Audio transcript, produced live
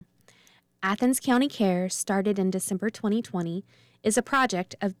Athens County Cares, started in December 2020, is a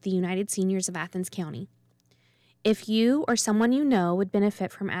project of the United Seniors of Athens County. If you or someone you know would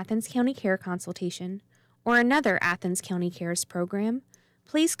benefit from Athens County Care Consultation or another Athens County Cares program,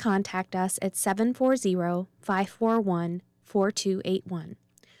 please contact us at 740-541-4281.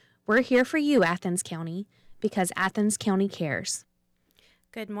 We're here for you, Athens County, because Athens County cares.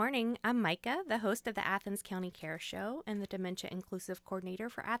 Good morning. I'm Micah, the host of the Athens County Care Show and the Dementia Inclusive Coordinator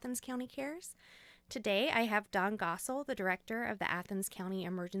for Athens County Cares. Today, I have Don Gossel, the Director of the Athens County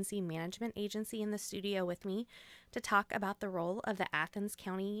Emergency Management Agency, in the studio with me to talk about the role of the Athens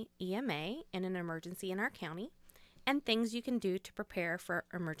County EMA in an emergency in our county and things you can do to prepare for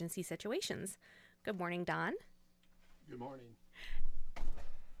emergency situations. Good morning, Don. Good morning.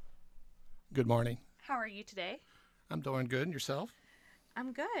 Good morning. How are you today? I'm doing good. And yourself?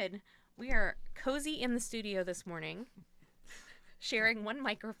 I'm good. We are cozy in the studio this morning, sharing one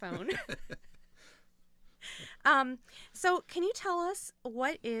microphone. So can you tell us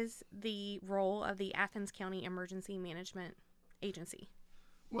what is the role of the Athens County Emergency Management Agency?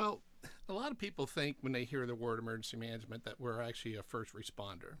 Well, a lot of people think when they hear the word emergency management that we're actually a first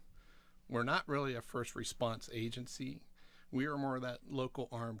responder. We're not really a first response agency. We are more that local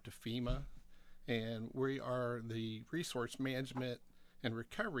arm to FEMA, and we are the resource management and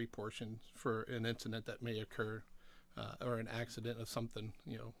recovery portion for an incident that may occur or an accident of something,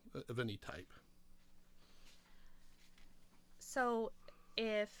 of any type. So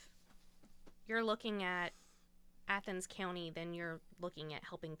if you're looking at Athens County, then you're looking at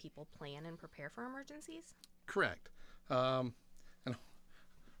helping people plan and prepare for emergencies? Correct. And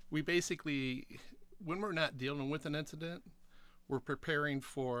we basically, when we're not dealing with an incident, we're preparing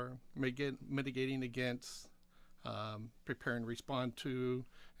for mitigating against, prepare and respond to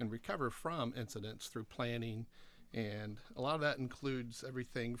and recover from incidents through planning. And a lot of that includes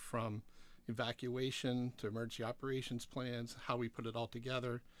everything from evacuation to emergency operations plans, how we put it all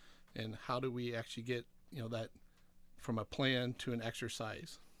together, and how do we actually get that from a plan to an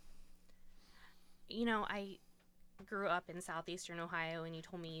exercise. I grew up in southeastern Ohio, and you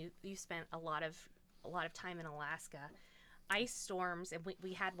told me you spent a lot of time in Alaska. Ice storms, and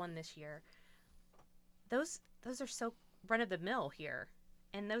we had one this year. Those are so run-of-the-mill here,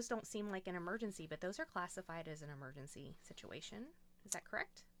 and those don't seem like an emergency, but those are classified as an emergency situation. Is that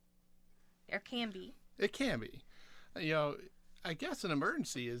correct? Or can be. It can be. I guess an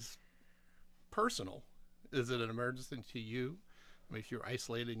emergency is personal. Is it an emergency to you? I mean, if you're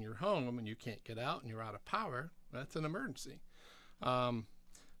isolated in your home and you can't get out and you're out of power, that's an emergency. When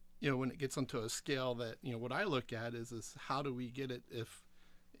it gets onto a scale that, what I look at is how do we get it if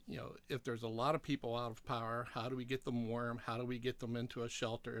there's a lot of people out of power, how do we get them warm? How do we get them into a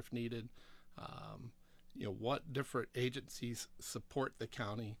shelter if needed? What different agencies support the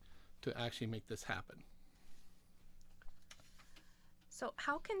county to actually make this happen? So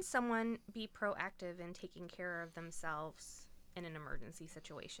how can someone be proactive in taking care of themselves in an emergency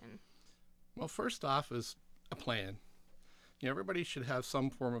situation? Well, first off is a plan. Everybody should have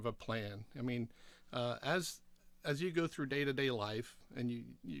some form of a plan. I mean, as you go through day-to-day life and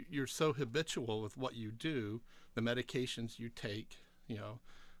you're so habitual with what you do, the medications you take,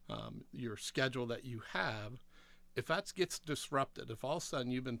 your schedule that you have, if that gets disrupted, if all of a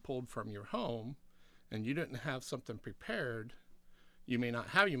sudden you've been pulled from your home and you didn't have something prepared, you may not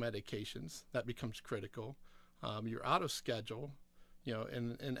have your medications. That becomes critical. You're out of schedule,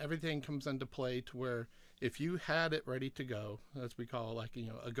 and everything comes into play to where if you had it ready to go, as we call like,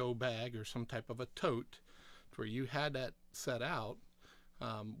 a go bag or some type of a tote, where you had that set out,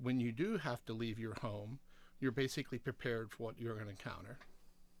 when you do have to leave your home, you're basically prepared for what you're going to encounter.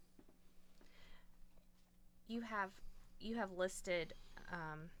 You have listed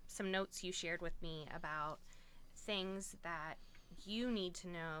some notes you shared with me about things that you need to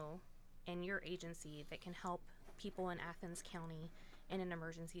know in your agency that can help people in Athens County in an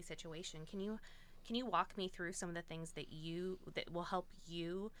emergency situation. Can you walk me through some of the things that will help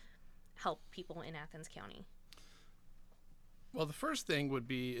you help people in Athens County? Well, the first thing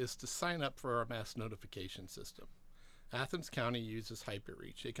is to sign up for our mass notification system. Athens County uses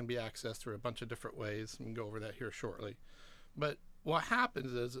HyperReach. It can be accessed through a bunch of different ways. We can go over that here shortly. But what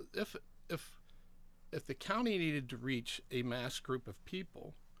happens is if the county needed to reach a mass group of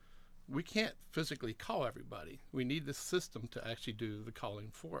people, we can't physically call everybody. We need the system to actually do the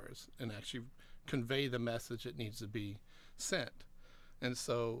calling for us and actually convey the message that needs to be sent. And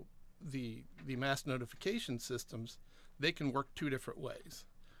so the mass notification systems, they can work two different ways.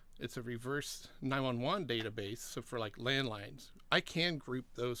 It's a reverse 911 database. So for like landlines, I can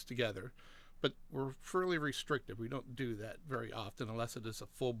group those together but we're fairly restricted. We don't do that very often unless it is a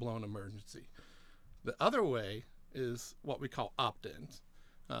full-blown emergency. The other way is what we call opt-ins.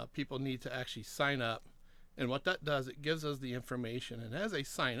 People need to actually sign up, and what that does, it gives us the information, and as they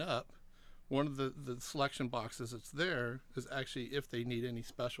sign up, one of the selection boxes that's there is actually if they need any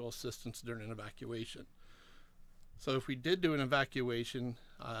special assistance during an evacuation. So if we did do an evacuation,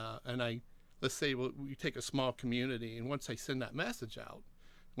 let's say we take a small community, and once I send that message out,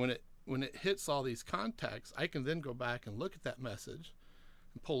 when it hits all these contacts, I can then go back and look at that message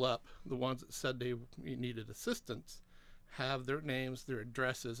and pull up the ones that said they needed assistance, have their names, their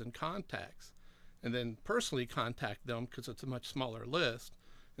addresses, and contacts, and then personally contact them because it's a much smaller list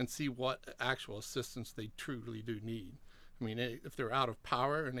and see what actual assistance they truly do need. I mean, if they're out of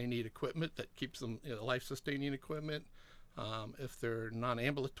power and they need equipment that keeps them, life-sustaining equipment, if they're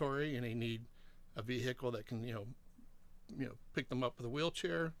non-ambulatory and they need a vehicle that can, pick them up with a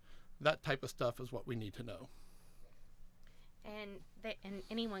wheelchair, that type of stuff is what we need to know. And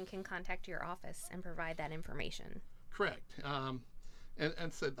anyone can contact your office and provide that information. Correct.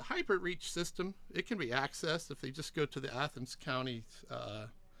 And so the HyperReach system, it can be accessed if they just go to the Athens County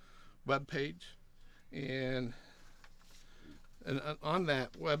webpage, and on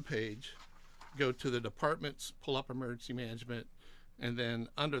that webpage, go to the departments, pull up emergency management, and then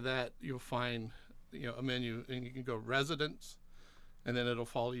under that you'll find a menu, and you can go residents, and then it'll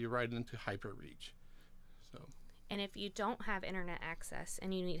follow you right into HyperReach. And if you don't have internet access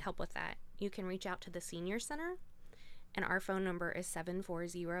and you need help with that, you can reach out to the Senior Center, and our phone number is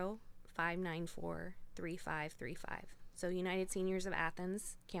 740-594-3535. So United Seniors of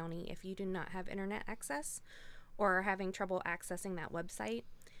Athens County, if you do not have internet access or are having trouble accessing that website,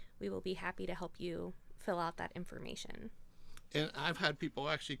 we will be happy to help you fill out that information. And I've had people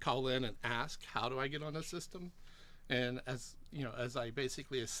actually call in and ask, how do I get on the system? And as I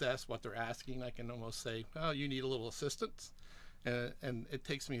basically assess what they're asking, I can almost say, oh, you need a little assistance. And it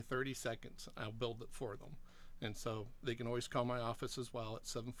takes me 30 seconds. I'll build it for them. And so they can always call my office as well at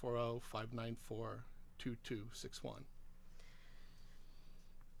 740-594-2261.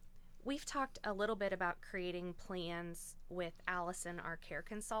 We've talked a little bit about creating plans with Allison, our care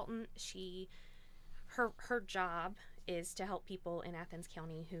consultant. Her job is to help people in Athens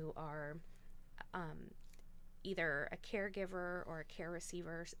County who are either a caregiver or a care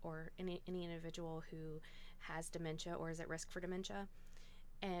receiver or any individual who has dementia or is at risk for dementia.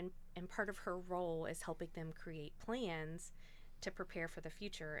 And part of her role is helping them create plans to prepare for the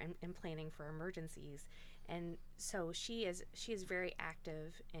future and planning for emergencies. And so she is very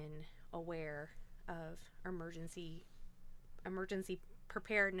active and aware of emergency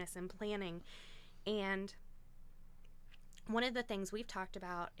preparedness and planning. And one of the things we've talked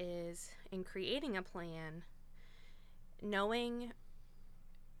about is in creating a plan, knowing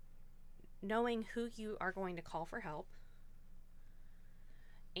who you are going to call for help,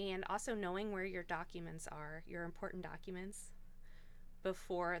 and also knowing where your documents are, your important documents,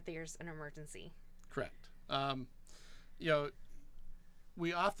 before there's an emergency. Correct.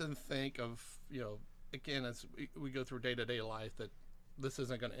 We often think of, again, as we go through day-to-day life, that this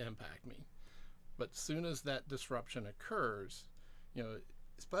isn't going to impact me. But soon as that disruption occurs,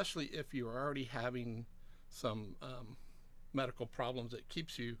 especially if you're already having some medical problems that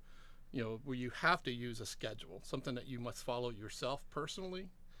keeps you, where you have to use a schedule, something that you must follow yourself personally.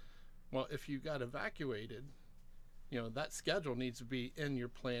 Well, if you got evacuated, that schedule needs to be in your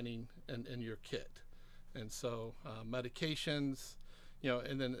planning and in your kit. And so medications,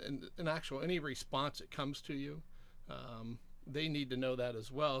 and then in actual any response that comes to you, they need to know that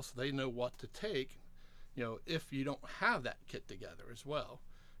as well, so they know what to take, if you don't have that kit together as well,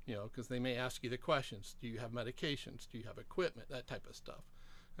 because they may ask you the questions: do you have medications? Do you have equipment? That type of stuff.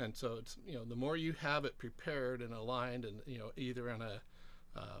 And so it's, the more you have it prepared and aligned, and either on a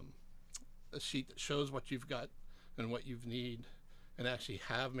sheet that shows what you've got and what you need, and actually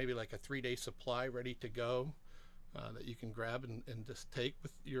have maybe like a 3-day supply ready to go that you can grab and just take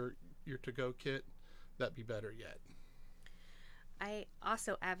with your to-go kit, that'd be better yet. I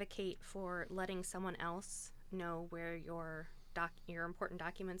also advocate for letting someone else know where your important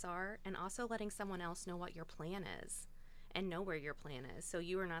documents are, and also letting someone else know what your plan is and know where your plan is, so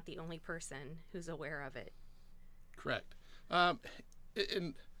you are not the only person who's aware of it. Correct. And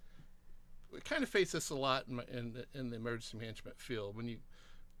we kind of face this a lot in the emergency management field.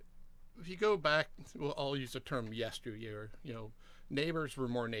 If you go back, I'll use the term yesteryear, neighbors were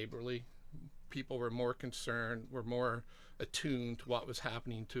more neighborly. People were more concerned, were more attuned to what was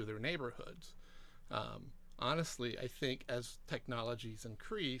happening to their neighborhoods. Honestly, I think as technology's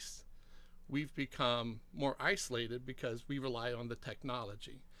increased, we've become more isolated because we rely on the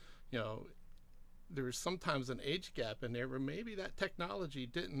technology. there's sometimes an age gap in there where maybe that technology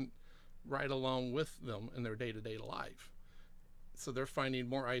didn't ride along with them in their day-to-day life. So they're finding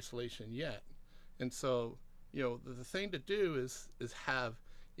more isolation yet. And so, the thing to do is have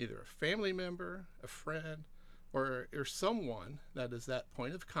either a family member, a friend, or someone that is that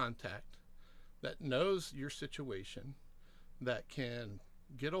point of contact that knows your situation, that can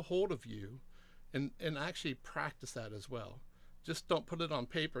get a hold of you and actually practice that as well. Just don't put it on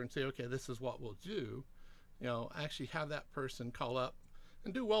paper and say, okay, this is what we'll do. Actually have that person call up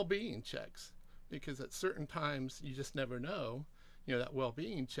and do well-being checks, because at certain times you just never know. That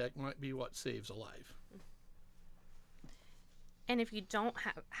well-being check might be what saves a life. And if you don't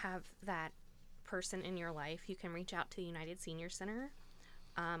have that person in your life, you can reach out to United Senior Center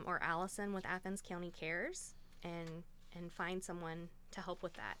or Allison with Athens County Cares and find someone to help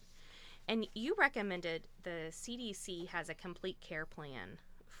with that. And you recommended the CDC has a complete care plan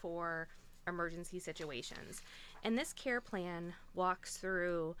for emergency situations. And this care plan walks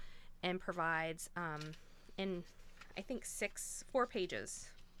through and provides, in I think 4 pages.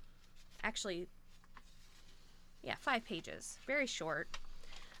 Actually, 5 pages. Very short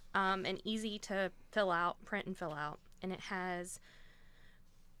and easy to print and fill out. And it has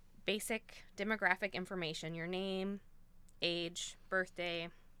basic demographic information, your name, age, birthday,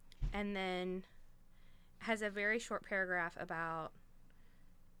 and then has a very short paragraph about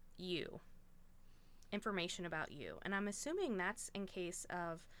you, information about you. And I'm assuming that's in case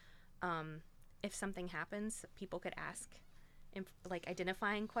of if something happens, people could ask like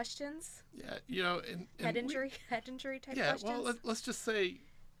identifying questions. Yeah, and head injury type questions. Yeah, well, let's just say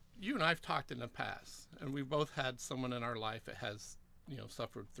you and I've talked in the past, and we've both had someone in our life that has,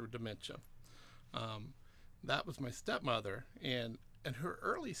 suffered through dementia. That was my stepmother, and in her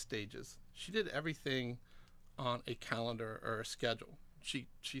early stages, she did everything on a calendar or a schedule. She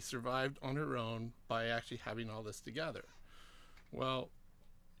survived on her own by actually having all this together. Well,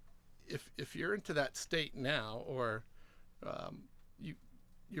 if you're into that state now, or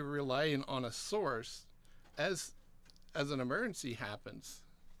you're relying on a source, as an emergency happens,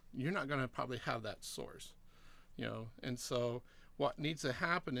 you're not going to probably have that source, and so what needs to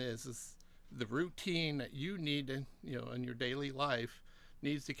happen is the routine that you need in your daily life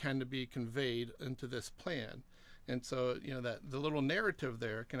needs to kind of be conveyed into this plan. And so that the little narrative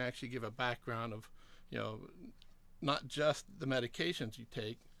there can actually give a background of not just the medications you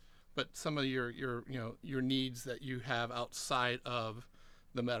take, but some of your needs that you have outside of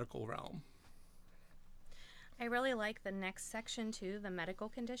the medical realm. I really like the next section too, the medical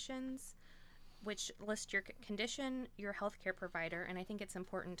conditions, which list your condition, your healthcare provider, and I think it's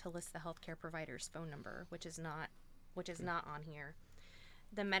important to list the healthcare provider's phone number, which is not on here.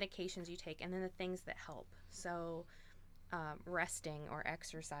 The medications you take, and then the things that help. So resting or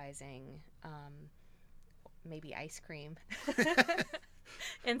exercising, maybe ice cream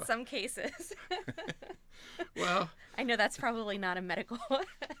in some cases. Well, I know that's probably not a medical.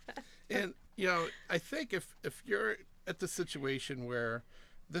 And I think if you're at the situation where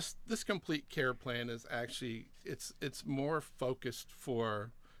this complete care plan is actually it's more focused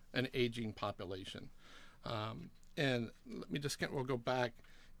for an aging population. And let me we'll go back.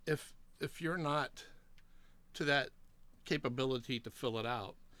 If you're not to that capability to fill it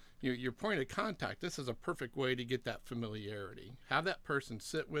out, your point of contact, this is a perfect way to get that familiarity. Have that person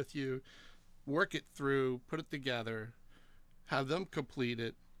sit with you, work it through, put it together, have them complete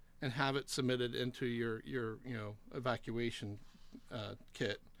it, and have it submitted into your evacuation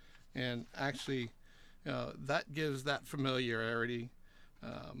kit. And actually, that gives that familiarity.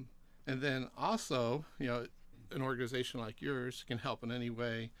 And then also, an organization like yours can help in any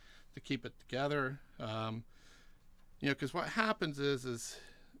way to keep it together. Because what happens is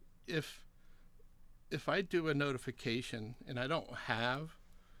if I do a notification and I don't have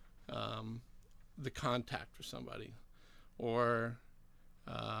the contact for somebody, or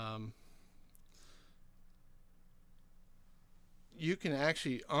you can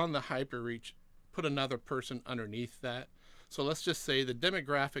actually, on the HyperReach, put another person underneath that. So let's just say the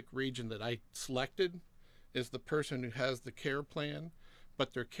demographic region that I selected is the person who has the care plan,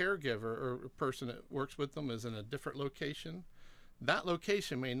 but their caregiver or person that works with them is in a different location. That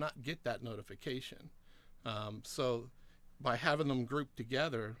location may not get that notification. So by having them grouped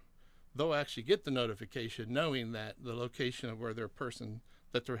together, they'll actually get the notification knowing that the location of where their person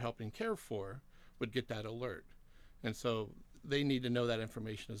that they're helping care for would get that alert. And so they need to know that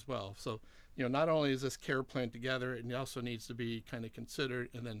information as well. So, not only is this care plan together, it also needs to be kind of considered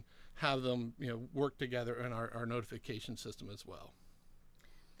and then have them, work together in our notification system as well.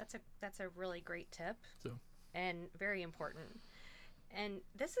 That's a really great tip. So, and very important. And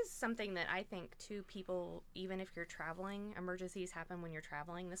this is something that I think too, people, even if you're traveling, emergencies happen when you're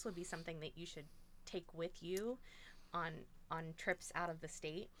traveling. This would be something that you should take with you on trips out of the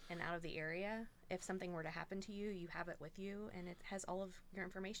state and out of the area. If something were to happen to you, you have it with you, and it has all of your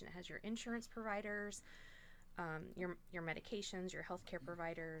information. It has your insurance providers, your medications, your healthcare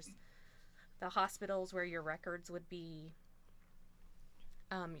providers, the hospitals where your records would be,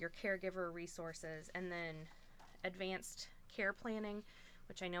 your caregiver resources, and then advanced care planning,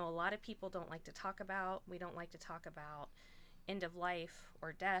 which I know a lot of people don't like to talk about. We don't like to talk about end of life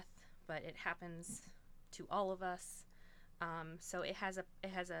or death, but it happens to all of us. So it has a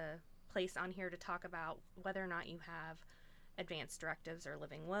place on here to talk about whether or not you have advanced directives or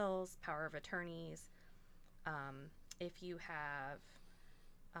living wills, power of attorneys, if you have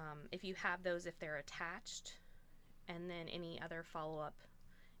those, if they're attached, and then any other follow-up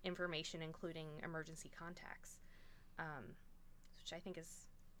information, including emergency contacts, which I think is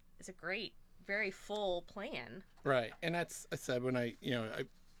a great, very full plan. Right, and that's, I said when I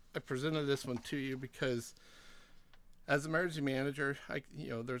presented this one to you because as emergency manager,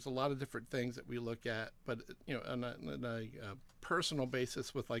 there's a lot of different things that we look at, but on a personal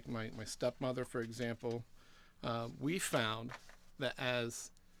basis with like my stepmother, for example, we found that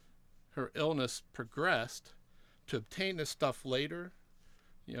as her illness progressed, to obtain this stuff later,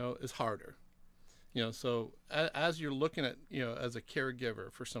 is harder. So as you're looking at, as a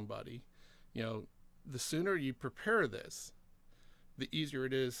caregiver for somebody, the sooner you prepare this, the easier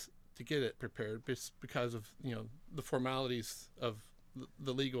it is to get it prepared because of, the formalities of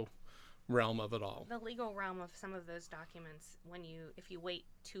the legal realm of it all. The legal realm of some of those documents, if you wait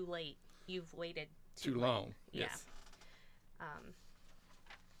too late, you've waited too long. Yeah. Yes.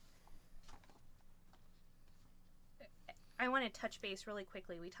 I want to touch base really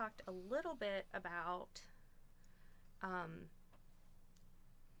quickly. We talked a little bit about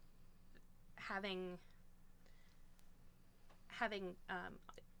having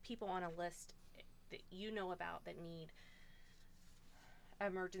people on a list that you know about that need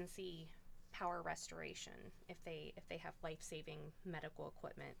emergency power restoration if they have life-saving medical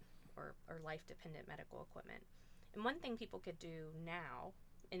equipment or life-dependent medical equipment. And one thing people could do now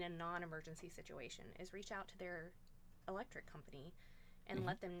in a non-emergency situation is reach out to their electric company and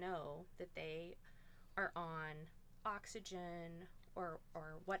let them know that they are on oxygen or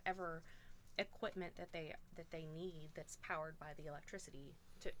whatever equipment that they need that's powered by the electricity,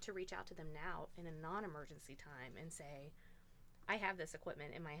 to reach out to them now in a non-emergency time and say, I have this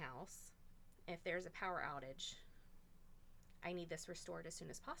equipment in my house. If there's a power outage, I need this restored as soon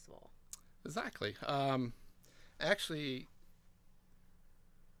as possible. Exactly. Actually,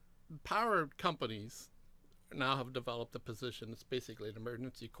 power companies now have developed a position that's basically an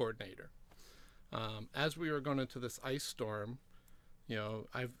emergency coordinator. As we were going into this ice storm,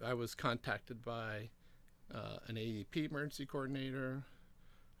 I was contacted by an AEP emergency coordinator,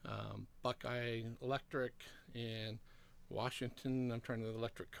 Buckeye Electric, and Washington, the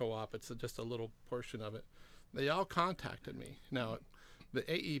electric co-op. It's just a little portion of it. They all contacted me. Now, the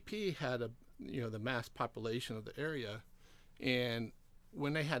AEP had the mass population of the area, and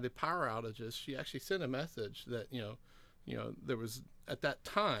when they had the power outages, she actually sent a message that there was at that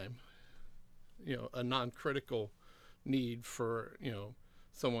time a non-critical need for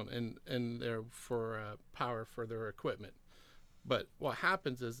someone in there for power for their equipment. But what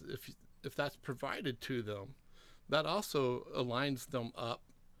happens is if that's provided to them, that also aligns them up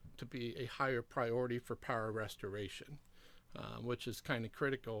to be a higher priority for power restoration, which is kind of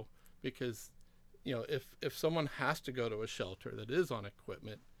critical because if someone has to go to a shelter that is on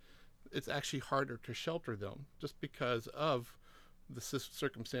equipment, it's actually harder to shelter them just because of the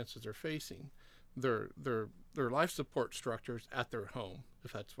circumstances they're facing. Their life support structures at their home,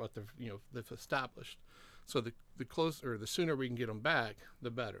 if that's what they've established. So the sooner we can get them back,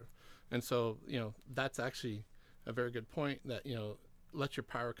 the better. And so that's actually a very good point that let your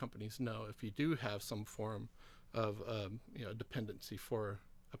power companies know if you do have some form of dependency for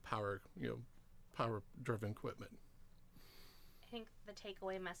a power-driven equipment. I think the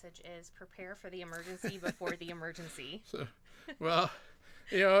takeaway message is prepare for the emergency before the emergency. So, well,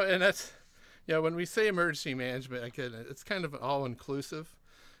 and that's when we say emergency management, again, it's kind of all-inclusive.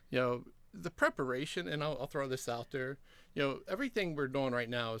 The preparation, and I'll throw this out there. Everything we're doing right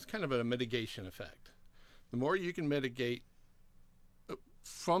now is kind of a mitigation effect. The more you can mitigate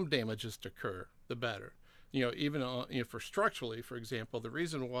from damages to occur, the better. Even for structurally, for example, the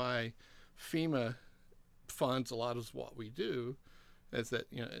reason why FEMA funds a lot of what we do is that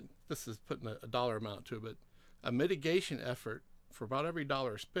this is putting a dollar amount to it, but a mitigation effort for about every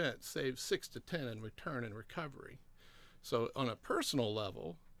dollar spent saves 6 to 10 in return and recovery. So on a personal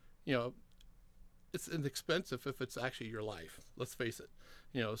level, it's inexpensive if it's actually your life. Let's face it.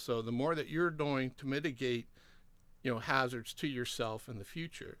 So the more that you're doing to mitigate, hazards to yourself in the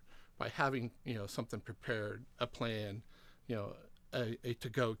future by having, something prepared, a plan, a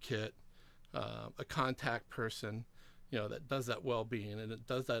to-go kit, a contact person, that does that well-being and it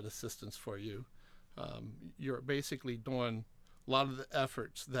does that assistance for you. You're basically doing a lot of the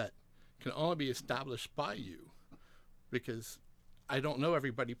efforts that can only be established by you, because I don't know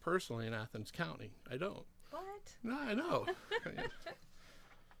everybody personally in Athens County. I don't. What? No, I know.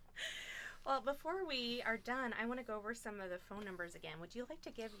 Well, before we are done, I want to go over some of the phone numbers again. Would you like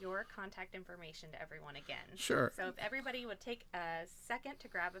to give your contact information to everyone again? Sure. So if everybody would take a second to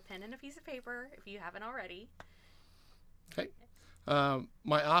grab a pen and a piece of paper, if you haven't already. Okay.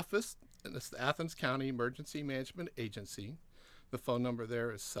 My office, and it's the Athens County Emergency Management Agency. The phone number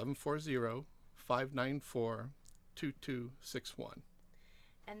there is 740-594-2261.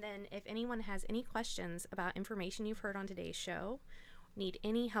 And then if anyone has any questions about information you've heard on today's show, need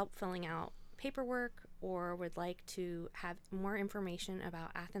any help filling out paperwork, or would like to have more information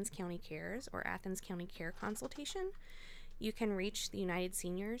about Athens County Cares or Athens County Care Consultation, you can reach the United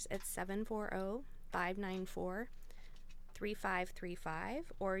Seniors at 740-594-3535,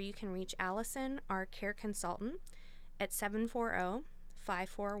 or you can reach Allison, our care consultant, at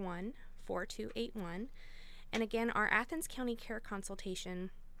 740-541-4281. And again, our Athens County Care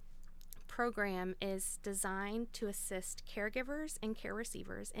Consultation program is designed to assist caregivers and care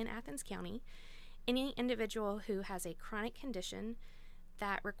receivers in Athens County, any individual who has a chronic condition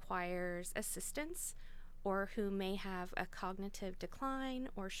that requires assistance, or who may have a cognitive decline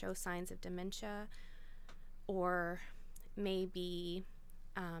or show signs of dementia, or may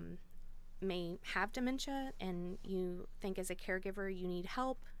have dementia, and you think as a caregiver you need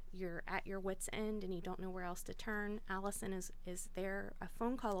help, you're at your wit's end and you don't know where else to turn. Allison is there a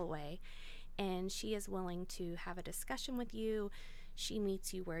phone call away, and she is willing to have a discussion with you. She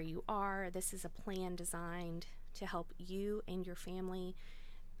meets you where you are. This is a plan designed to help you and your family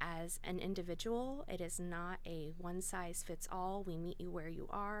as an individual. It is not a one-size-fits-all. We meet you where you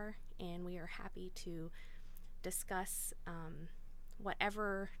are, and we are happy to discuss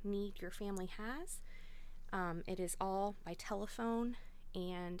whatever need your family has. It is all by telephone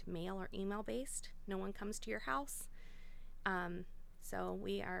and mail or email based. No one comes to your house. So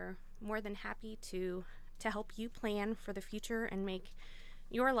we are more than happy to help you plan for the future and make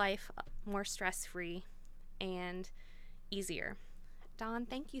your life more stress-free and easier. Don,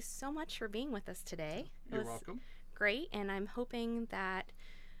 thank you so much for being with us today. You're welcome. Great, and I'm hoping that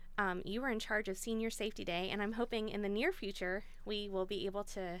you were in charge of Senior Safety Day, and I'm hoping in the near future we will be able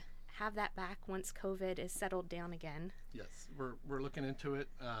to have that back once COVID is settled down again. Yes, we're looking into it.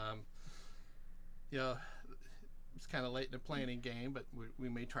 It's kind of late in the planning game, but we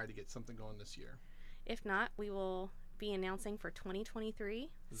may try to get something going this year. If not, we will be announcing for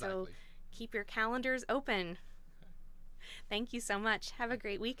 2023. Exactly. So keep your calendars open. Thank you so much. Have a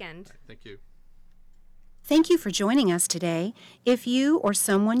great weekend. Right, thank you. Thank you for joining us today. If you or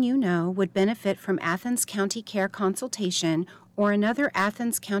someone you know would benefit from Athens County Care Consultation or another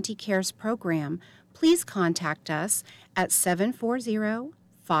Athens County Cares program, please contact us at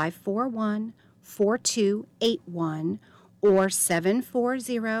 740-541-4281 or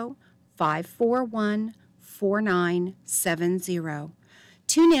 740-541-4970.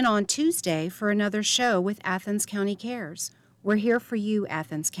 Tune in on Tuesday for another show with Athens County Cares. We're here for you,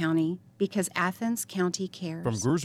 Athens County, because Athens County cares. From